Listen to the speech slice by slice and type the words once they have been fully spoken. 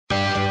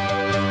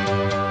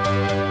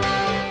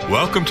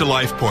Welcome to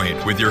Life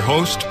Point with your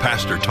host,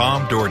 Pastor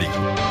Tom Dougherty.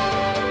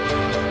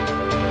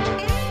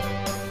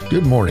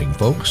 Good morning,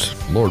 folks.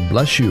 Lord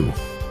bless you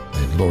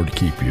and Lord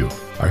keep you.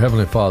 Our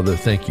Heavenly Father,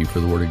 thank you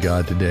for the Word of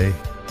God today.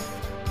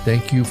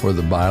 Thank you for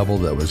the Bible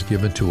that was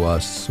given to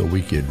us so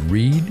we could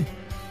read,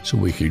 so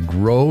we could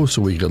grow,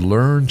 so we could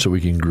learn, so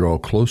we can grow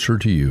closer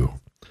to you.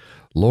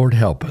 Lord,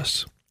 help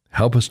us.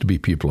 Help us to be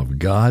people of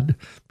God,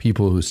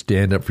 people who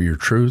stand up for your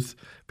truth,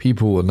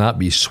 people who will not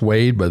be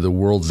swayed by the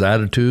world's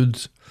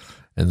attitudes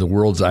and the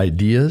world's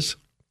ideas.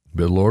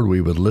 But Lord,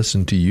 we would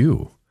listen to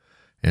you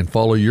and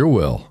follow your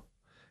will.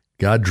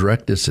 God,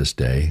 direct us this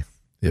day.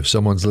 If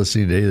someone's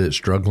listening today that's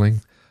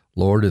struggling,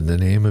 Lord, in the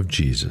name of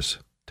Jesus,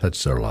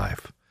 touch their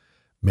life.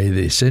 May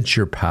they sense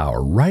your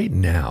power right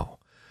now,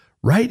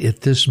 right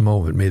at this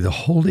moment. May the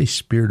Holy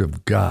Spirit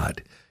of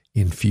God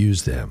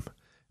infuse them.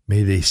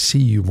 May they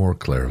see you more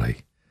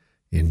clearly.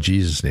 In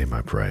Jesus' name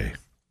I pray.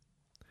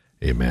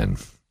 Amen.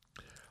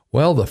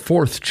 Well, the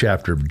fourth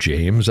chapter of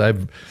James, I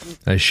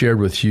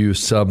shared with you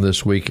some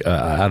this week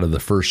out of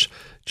the first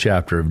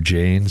chapter of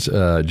James,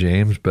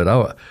 but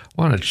I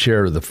want to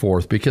share the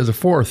fourth because the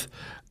fourth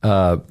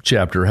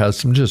chapter has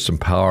some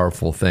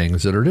powerful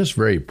things that are just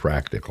very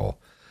practical.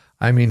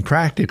 I mean,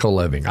 practical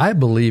living. I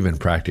believe in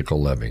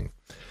practical living.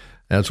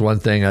 That's one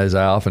thing, as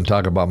I often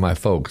talk about my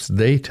folks,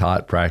 they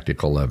taught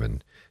practical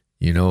living.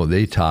 You know,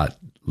 they taught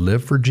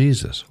live for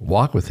Jesus,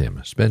 walk with him,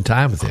 spend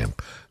time with him,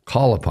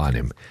 call upon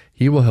him.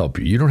 He will help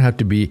you. You don't have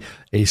to be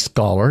a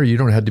scholar. You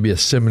don't have to be a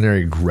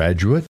seminary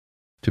graduate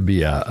to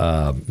be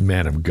a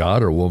man of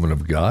God or a woman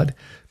of God,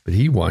 but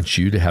he wants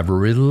you to have a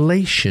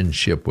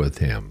relationship with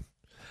him.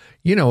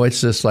 You know,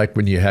 it's just like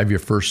when you have your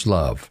first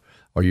love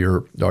or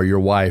your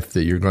wife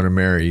that you're going to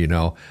marry. You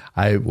know,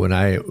 when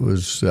I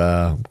was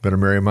going to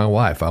marry my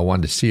wife, I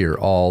wanted to see her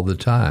all the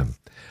time.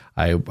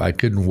 I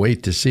couldn't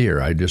wait to see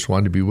her. I just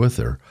wanted to be with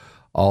her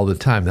all the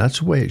time. That's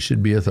the way it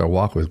should be with our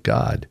walk with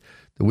God,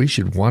 that we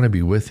should want to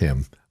be with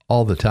him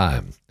all the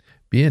time.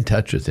 Be in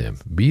touch with him.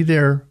 Be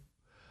there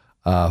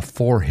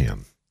for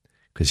him,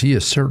 because he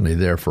is certainly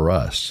there for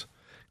us,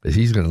 because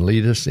he's going to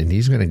lead us and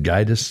he's going to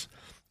guide us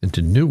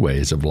into new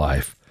ways of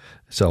life.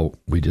 So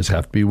we just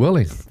have to be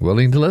willing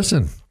to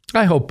listen.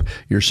 I hope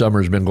your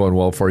summer's been going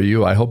well for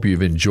you. I hope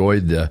you've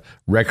enjoyed the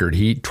record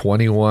heat,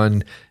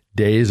 21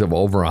 days of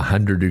over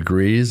 100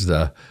 degrees,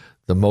 the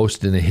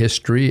most in the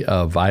history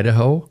of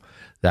Idaho.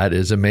 That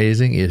is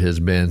amazing. It has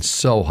been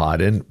so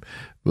hot. And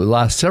the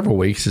last several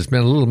weeks, it's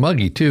been a little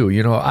muggy too.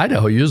 You know,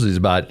 Idaho usually is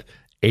about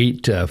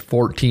 8 to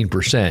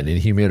 14% in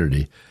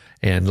humidity.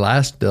 And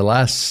the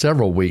last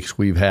several weeks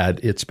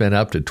it's been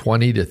up to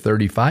 20 to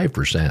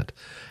 35%.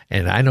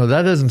 And I know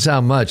that doesn't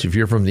sound much if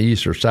you're from the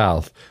east or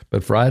south,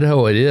 but for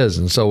Idaho it is.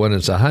 And so when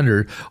it's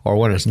 100 or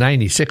when it's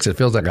 96, it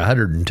feels like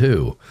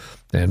 102.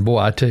 And boy,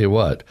 I tell you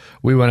what,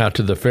 we went out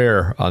to the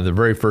fair on the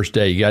very first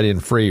day. You got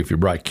in free if you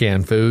brought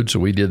canned food, so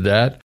we did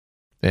that.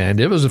 And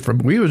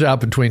we was out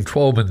between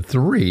 12 and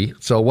 3,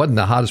 so it wasn't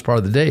the hottest part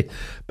of the day.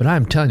 But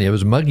I'm telling you, it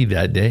was muggy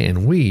that day,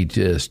 and we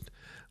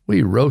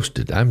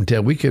roasted. I'm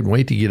telling you, we couldn't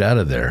wait to get out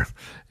of there.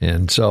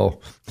 And so,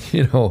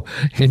 you know,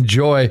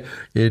 enjoy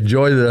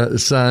the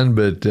sun,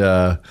 but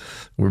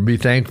we'll be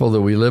thankful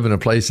that we live in a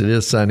place that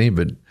is sunny,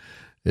 but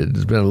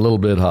it's been a little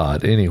bit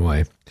hot.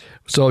 Anyway,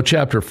 so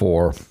chapter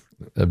 4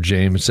 of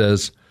James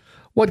says,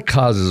 "What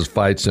causes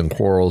fights and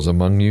quarrels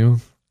among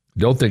you?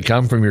 Don't they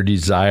come from your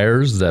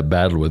desires that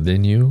battle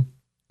within you?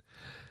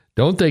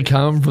 Don't they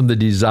come from the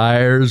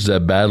desires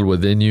that battle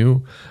within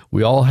you?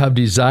 We all have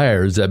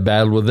desires that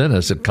battle within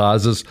us. It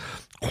causes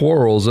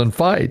quarrels and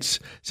fights.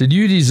 It said,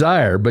 you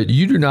desire, but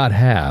you do not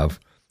have,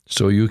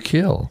 so you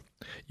kill.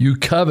 You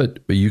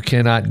covet, but you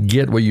cannot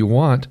get what you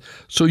want,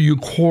 so you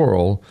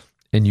quarrel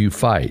and you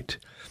fight.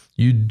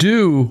 You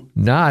do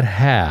not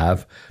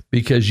have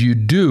because you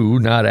do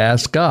not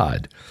ask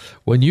God.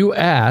 When you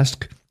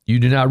ask, you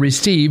do not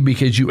receive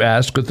because you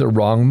ask with the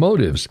wrong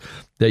motives,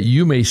 that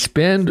you may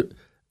spend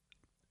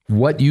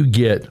what you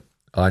get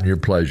on your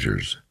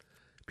pleasures."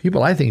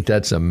 People, I think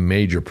that's a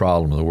major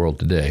problem in the world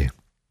today.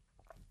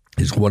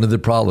 Is one of the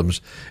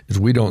problems is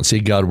we don't see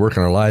God work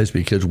in our lives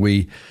because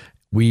we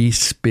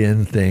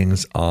spend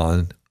things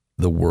on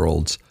the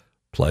world's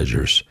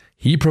pleasures.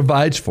 He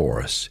provides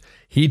for us.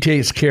 He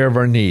takes care of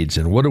our needs.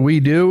 And what do we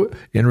do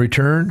in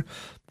return?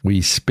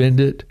 We spend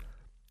it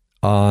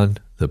on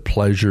the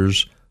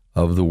pleasures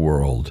of the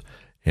world,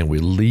 and we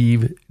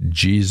leave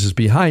Jesus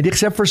behind,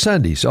 except for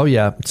Sundays. Oh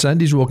yeah,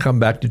 Sundays we'll come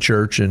back to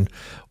church and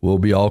we'll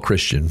be all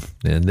Christian,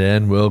 and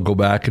then we'll go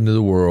back into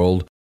the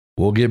world.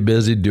 We'll get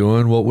busy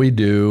doing what we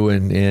do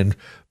and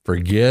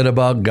forget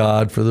about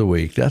God for the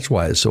week. That's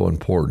why it's so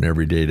important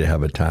every day to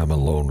have a time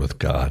alone with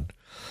God.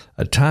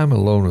 A time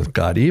alone with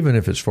God, even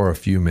if it's for a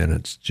few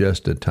minutes,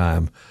 just a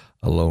time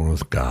alone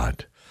with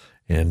God.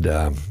 And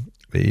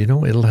you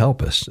know, it'll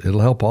help us.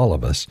 It'll help all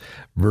of us.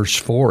 Verse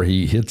 4,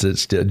 he hits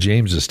it.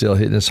 James is still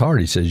hitting his heart.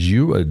 He says,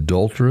 "You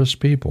adulterous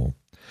people,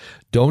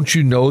 don't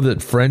you know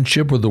that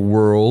friendship with the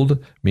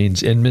world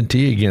means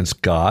enmity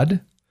against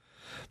God?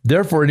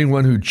 Therefore,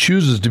 anyone who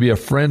chooses to be a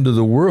friend of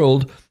the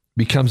world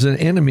becomes an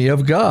enemy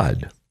of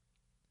God.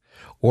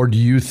 Or do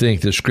you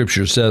think the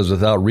Scripture says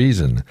without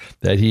reason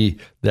that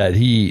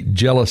he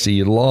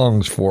jealousy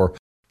longs for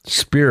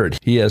Spirit?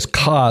 He has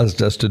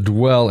caused us to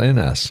dwell in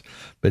us,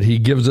 but he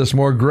gives us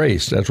more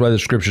grace. That's why the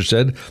Scripture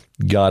said,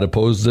 God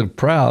opposes the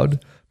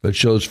proud, but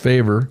shows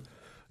favor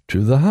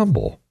to the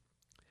humble.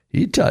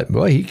 He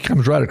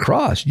comes right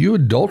across. You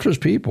adulterous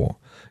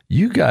people,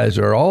 you guys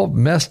are all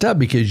messed up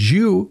because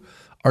you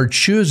are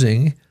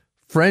choosing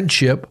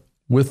friendship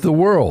with the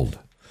world.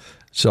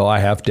 So I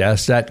have to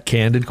ask that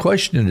candid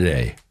question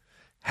today.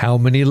 How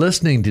many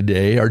listening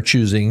today are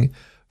choosing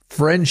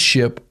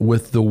friendship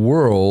with the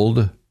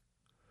world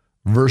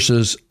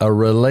versus a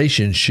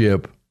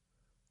relationship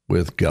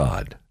with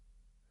God?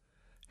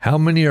 How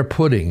many are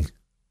putting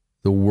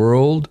the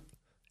world,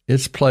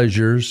 its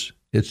pleasures,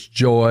 its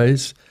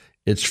joys,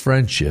 its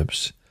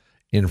friendships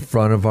in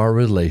front of our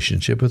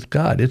relationship with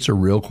God? It's a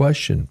real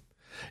question.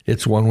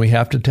 It's one we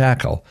have to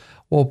tackle.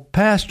 Well,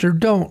 Pastor,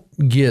 don't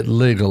get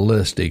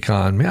legalistic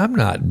on me. I'm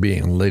not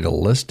being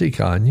legalistic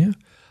on you.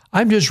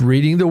 I'm just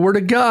reading the Word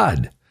of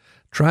God,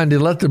 trying to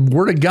let the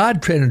Word of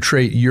God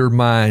penetrate your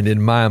mind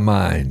and my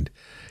mind.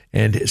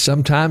 And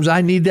sometimes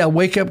I need that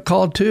wake-up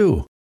call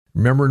too.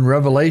 Remember in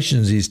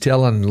Revelations, he's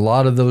telling a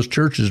lot of those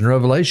churches in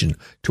Revelation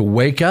to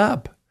wake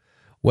up.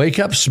 Wake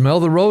up, smell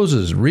the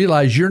roses.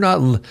 Realize you're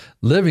not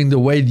living the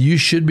way you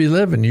should be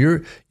living.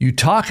 You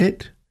talk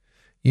it.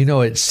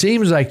 It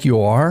seems like you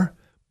are,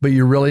 but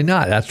you're really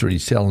not. That's what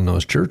he's telling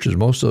those churches.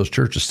 Most of those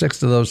churches,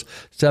 6 of those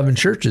 7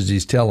 churches,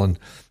 he's telling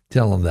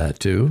that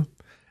to.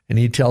 And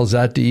he tells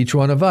that to each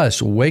one of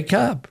us. Wake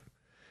up.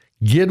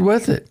 Get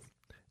with it.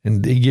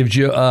 And he gives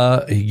you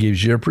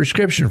a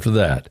prescription for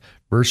that.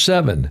 Verse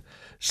 7,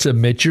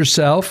 submit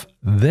yourself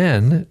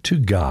then to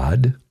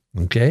God.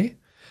 Okay?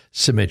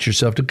 Submit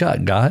yourself to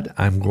God. God,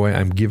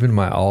 I'm giving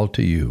my all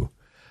to you.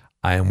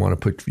 I want to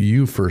put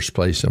you first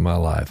place in my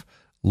life.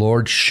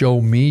 Lord,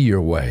 show me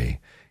your way.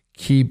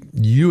 Keep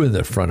you in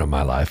the front of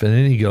my life. And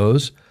then he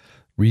goes,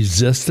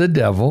 resist the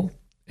devil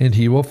and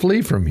he will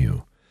flee from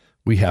you.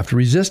 We have to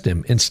resist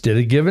him instead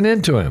of giving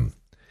in to him.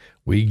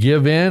 We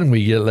give in,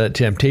 let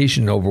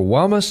temptation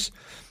overwhelm us,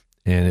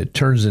 and it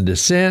turns into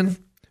sin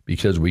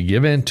because we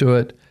give in to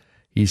it.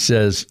 He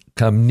says,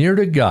 come near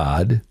to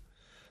God,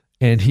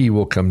 and he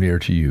will come near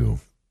to you.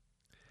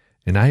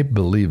 And I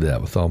believe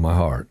that with all my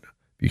heart.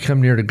 If you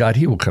come near to God,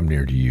 he will come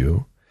near to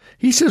you.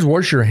 He says,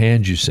 wash your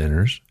hands, you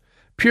sinners.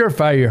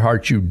 Purify your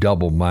heart, you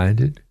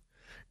double-minded.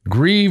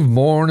 Grieve,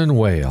 mourn, and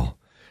wail.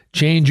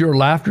 Change your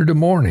laughter to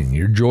mourning,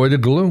 your joy to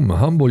gloom.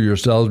 Humble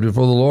yourselves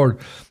before the Lord,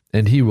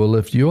 and he will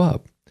lift you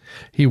up.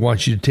 He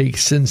wants you to take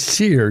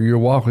sincere your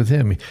walk with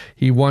him.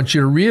 He wants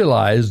you to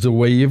realize the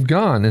way you've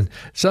gone. And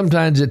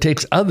sometimes it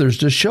takes others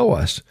to show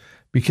us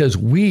because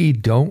we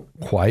don't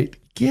quite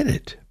get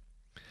it.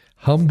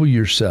 Humble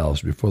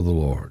yourselves before the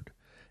Lord,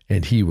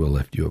 and he will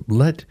lift you up.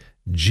 Let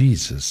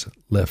Jesus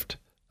lift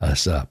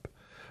us up.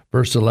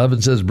 Verse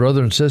 11 says,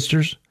 brothers and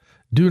sisters,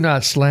 do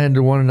not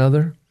slander one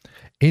another.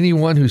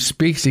 Anyone who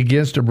speaks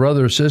against a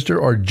brother or sister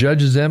or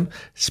judges them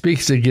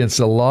speaks against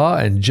the law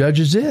and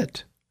judges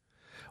it.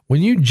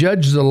 When you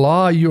judge the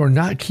law, you are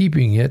not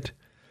keeping it,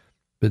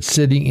 but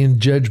sitting in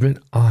judgment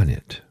on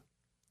it.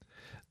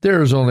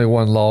 There is only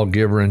one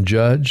lawgiver and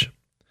judge,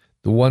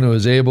 the one who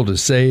is able to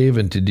save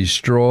and to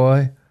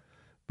destroy.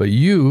 But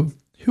you,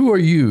 who are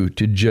you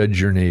to judge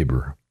your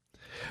neighbor?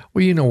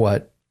 Well, you know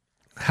what?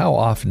 How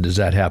often does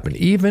that happen?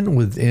 Even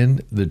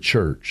within the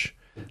church,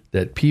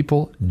 that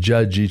people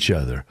judge each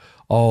other.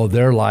 Oh,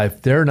 their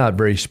life, they're not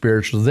very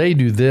spiritual. They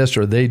do this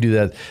or they do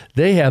that.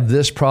 They have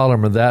this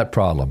problem or that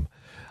problem.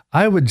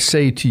 I would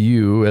say to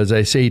you, as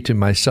I say to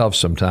myself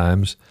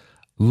sometimes,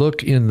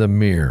 look in the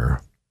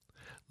mirror.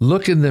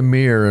 Look in the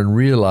mirror and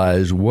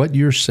realize what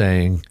you're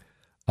saying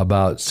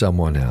about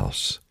someone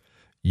else.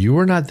 You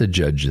are not the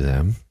judge of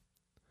them.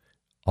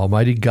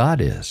 Almighty God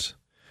is.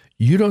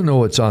 You don't know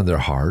what's on their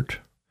heart.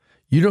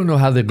 You don't know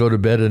how they go to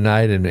bed at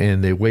night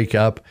and they wake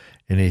up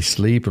and they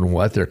sleep and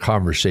what their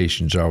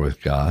conversations are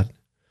with God.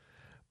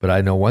 But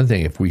I know one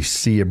thing, if we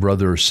see a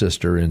brother or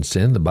sister in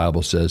sin, the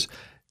Bible says,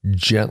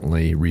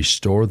 gently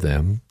restore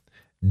them,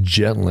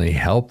 gently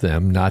help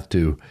them, not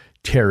to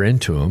tear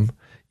into them.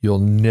 You'll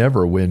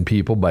never win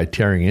people by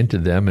tearing into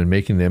them and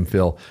making them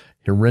feel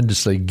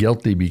horrendously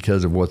guilty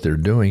because of what they're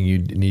doing. You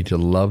need to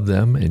love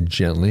them and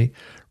gently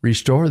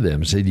restore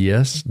them. Say,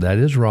 yes, that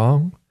is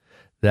wrong.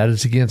 That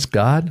is against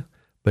God,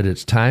 but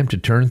it's time to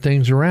turn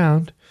things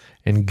around.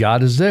 And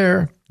God is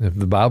there. If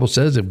the Bible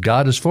says, if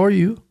God is for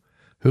you,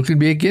 who can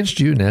be against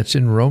you? And that's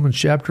in Romans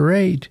chapter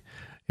 8.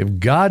 If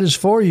God is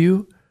for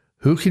you,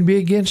 who can be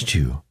against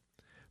you?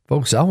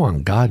 Folks, I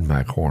want God in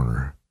my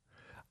corner.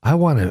 I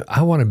want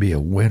to be a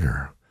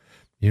winner.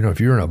 If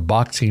you're in a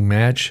boxing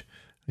match,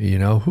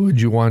 who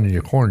would you want in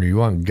your corner? You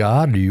want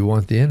God or you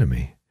want the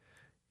enemy?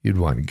 You'd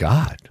want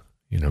God,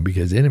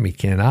 because the enemy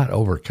cannot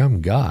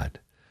overcome God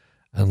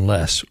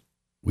unless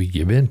we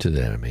give in to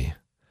the enemy,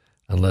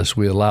 unless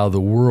we allow the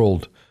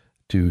world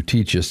to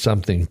teach us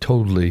something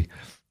totally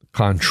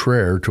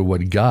contrary to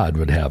what God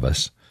would have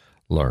us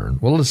learn.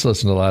 Well, let's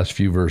listen to the last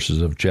few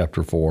verses of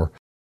chapter 4.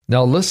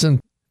 Now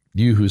listen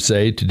You who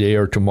say today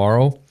or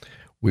tomorrow,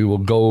 we will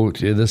go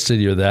to this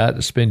city or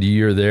that, spend a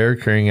year there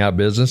carrying out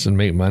business and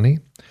make money.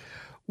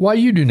 Why,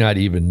 you do not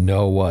even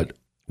know what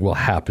will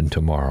happen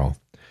tomorrow.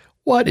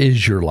 What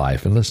is your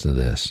life? And listen to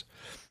this.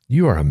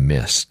 You are a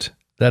mist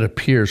that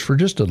appears for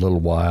just a little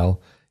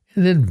while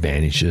and then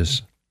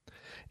vanishes.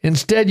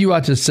 Instead, you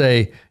ought to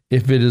say,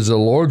 if it is the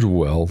Lord's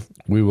will,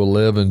 we will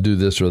live and do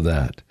this or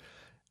that.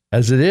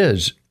 As it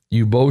is,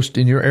 you boast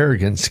in your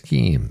arrogant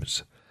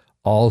schemes.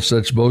 All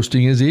such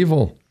boasting is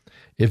evil.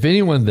 If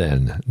anyone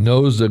then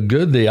knows the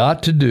good they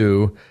ought to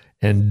do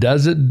and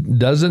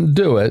doesn't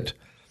do it,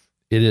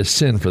 it is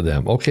sin for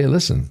them. Okay,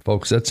 listen,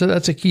 folks,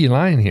 that's a key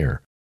line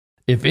here.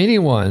 If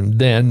anyone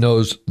then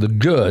knows the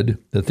good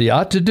that they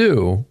ought to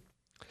do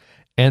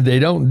and they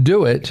don't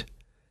do it,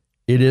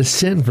 it is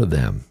sin for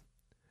them.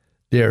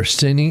 They are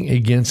sinning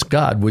against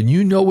God. When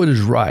you know what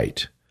is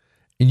right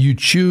and you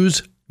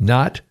choose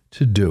not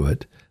to do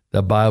it,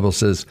 the Bible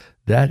says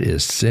that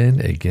is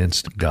sin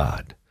against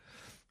God.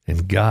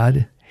 And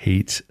God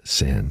hates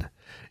sin.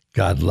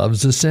 God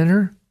loves the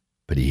sinner,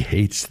 but he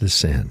hates the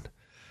sin.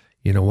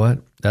 You know what?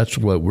 That's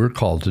what we're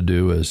called to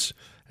do as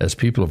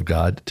people of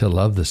God, to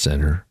love the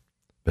sinner,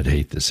 but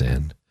hate the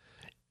sin.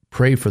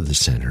 Pray for the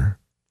sinner.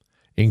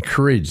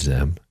 Encourage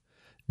them.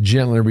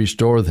 Gently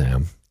restore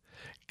them.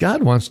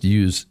 God wants to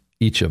use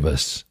each of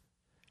us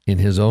in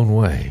his own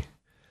way.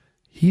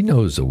 He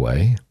knows the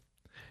way.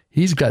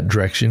 He's got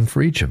direction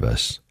for each of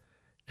us.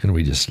 Can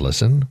we just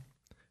listen?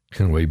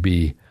 Can we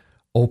be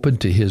open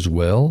to his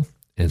will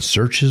and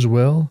search his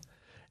will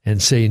and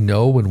say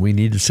no when we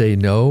need to say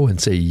no and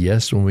say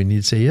yes when we need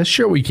to say yes?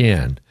 Sure, we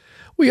can.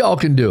 We all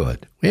can do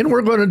it. And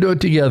we're going to do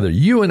it together.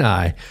 You and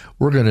I,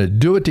 we're going to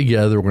do it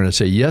together. We're going to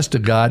say yes to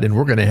God, and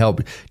we're going to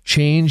help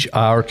change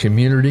our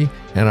community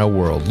and our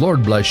world.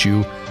 Lord bless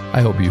you.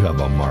 I hope you have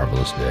a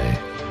marvelous day.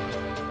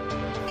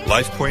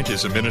 LifePoint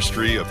is a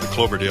ministry of the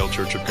Cloverdale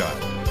Church of God.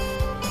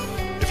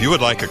 If you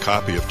would like a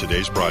copy of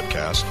today's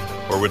broadcast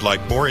or would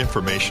like more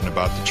information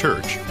about the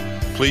church,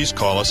 please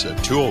call us at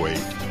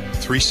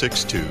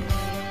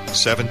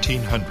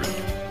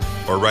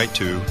 208-362-1700 or write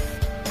to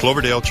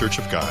Cloverdale Church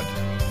of God,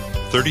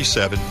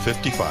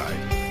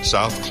 3755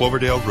 South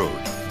Cloverdale Road,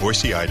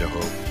 Boise,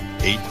 Idaho,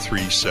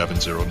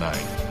 83709.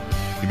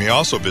 You may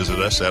also visit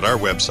us at our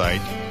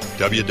website,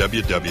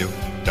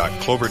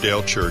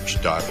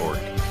 www.cloverdalechurch.org.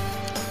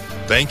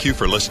 Thank you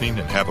for listening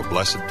and have a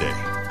blessed day.